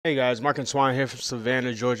Hey guys, Mark and Swan here from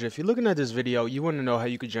Savannah, Georgia. If you're looking at this video, you want to know how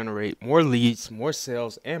you could generate more leads, more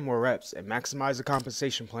sales, and more reps and maximize the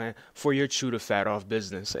compensation plan for your chew to fat off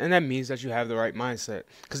business. And that means that you have the right mindset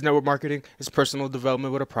because network marketing is personal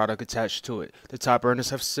development with a product attached to it. The top earners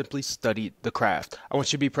have simply studied the craft. I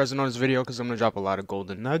want you to be present on this video because I'm going to drop a lot of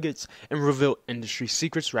golden nuggets and reveal industry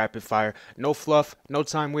secrets rapid fire. No fluff, no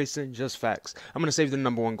time wasting, just facts. I'm going to save the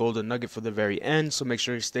number one golden nugget for the very end, so make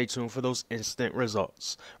sure you stay tuned for those instant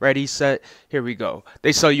results. Ready, set, here we go.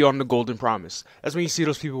 They sell you on the golden promise. That's when you see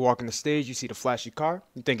those people walking the stage, you see the flashy car,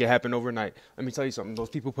 you think it happened overnight. Let me tell you something, those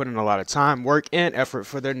people put in a lot of time, work, and effort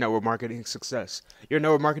for their network marketing success. Your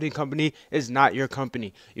network marketing company is not your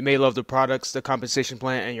company. You may love the products, the compensation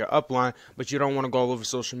plan, and your upline, but you don't want to go all over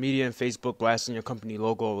social media and Facebook blasting your company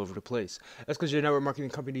logo all over the place. That's because your network marketing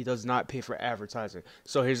company does not pay for advertising.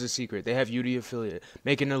 So here's the secret. They have you the affiliate,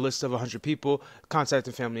 making a list of 100 people,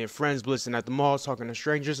 contacting family and friends, blitzing at the malls, talking to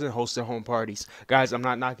strangers, and hosting home parties. Guys, I'm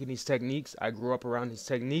not knocking these techniques. I grew up around these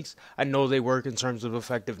techniques. I know they work in terms of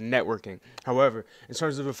effective networking. However, in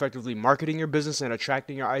terms of effectively marketing your business and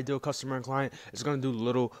attracting your ideal customer and client, it's going to do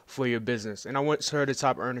little for your business. And I once heard a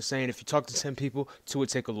top earner saying, if you talk to 10 people, 2 would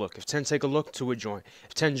take a look. If 10 take a look, 2 would join.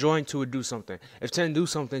 If 10 join, 2 would do something. If 10 do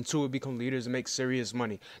something, 2 would become leaders and make serious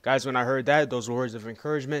money. Guys, when I heard that, those were words of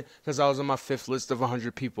encouragement because I was on my 5th list of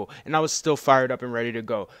 100 people and I was still fired up and ready to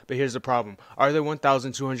go. But here's the problem. Are there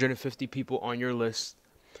 1,250 people on your list?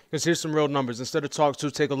 Because here's some real numbers. Instead of talk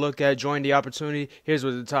to, take a look at, join the opportunity, here's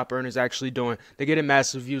what the top earners actually doing. They're getting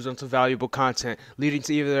massive views onto valuable content, leading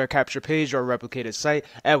to either their capture page or a replicated site,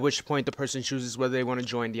 at which point the person chooses whether they want to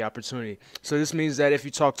join the opportunity. So this means that if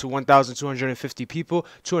you talk to 1,250 people,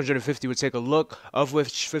 250 would take a look, of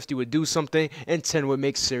which 50 would do something, and 10 would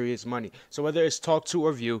make serious money. So whether it's talk to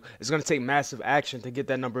or view, it's going to take massive action to get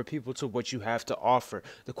that number of people to what you have to offer.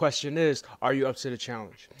 The question is, are you up to the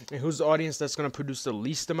challenge? And who's the audience that's going to produce the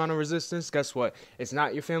least amount of resistance? Guess what? It's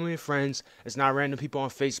not your family and friends. It's not random people on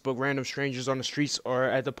Facebook, random strangers on the streets or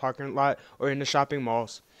at the parking lot or in the shopping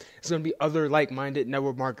malls. It's going to be other like-minded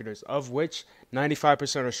network marketers, of which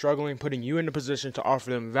 95% are struggling, putting you in a position to offer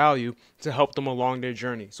them value to help them along their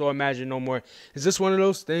journey. So imagine no more, is this one of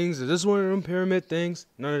those things? Is this one of them pyramid things?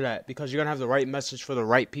 None of that, because you're going to have the right message for the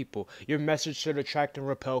right people. Your message should attract and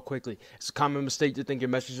repel quickly. It's a common mistake to think your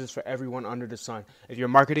message is for everyone under the sun. If you're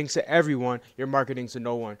marketing to everyone, you're marketing to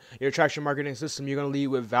no one. Your attraction marketing system, you're going to lead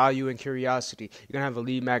with value and curiosity. You're going to have a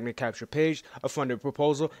lead magnet capture page, a funded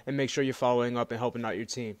proposal, and make sure you're following up and helping out your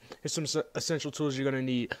team. Here's some essential tools you're going to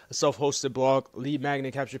need: a self-hosted blog, lead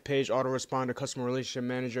magnet capture page, autoresponder, customer relationship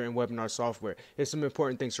manager, and webinar software. Here's some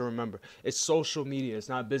important things to remember. It's social media. It's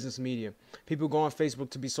not business media. People go on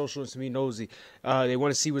Facebook to be social and to be nosy. They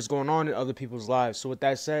want to see what's going on in other people's lives. So with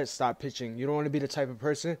that said, stop pitching. You don't want to be the type of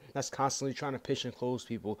person that's constantly trying to pitch and close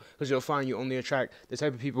people, because you'll find you only attract the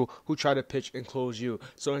type of people who try to pitch and close you.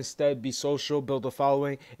 So instead, be social, build a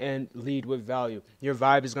following, and lead with value. Your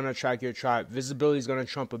vibe is going to attract your tribe. Visibility is going to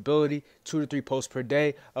trump ability. 2 to 3 posts per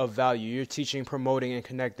day of value. You're teaching, promoting, and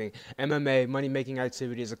connecting. MMA, money-making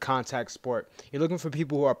activity, is a contact sport. You're looking for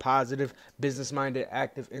people who are positive, business-minded,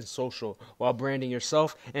 active, and social, while branding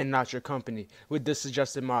yourself and not your company. With this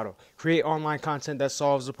suggested model, create online content that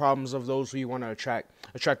solves the problems of those who you want to attract.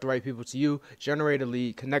 Attract the right people to you, generate a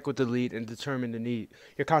lead, connect with the lead, and determine the need.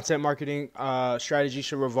 Your content marketing strategy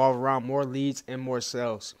should revolve around more leads and more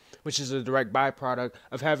sales, which is a direct byproduct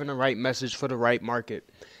of having the right message for the right market.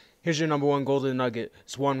 Here's your number one golden nugget.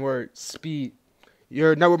 It's one word: speed.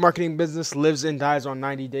 Your network marketing business lives and dies on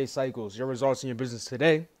 90-day cycles. Your results in your business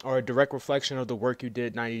today are a direct reflection of the work you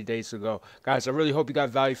did 90 days ago. Guys, I really hope you got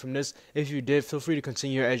value from this. If you did, feel free to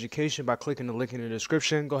continue your education by clicking the link in the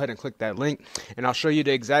description. Go ahead and click that link, and I'll show you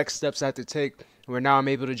the exact steps I have to take where now I'm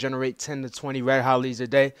able to generate 10 to 20 red hot leads a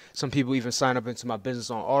day. Some people even sign up into my business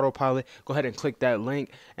on autopilot. Go ahead and click that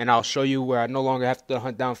link, and I'll show you where I no longer have to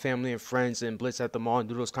hunt down family and friends and blitz at the mall and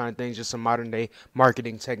do those kind of things, just some modern day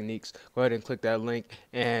marketing techniques. Go ahead and click that link,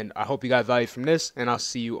 and I hope you got value from this, and I'll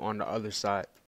see you on the other side.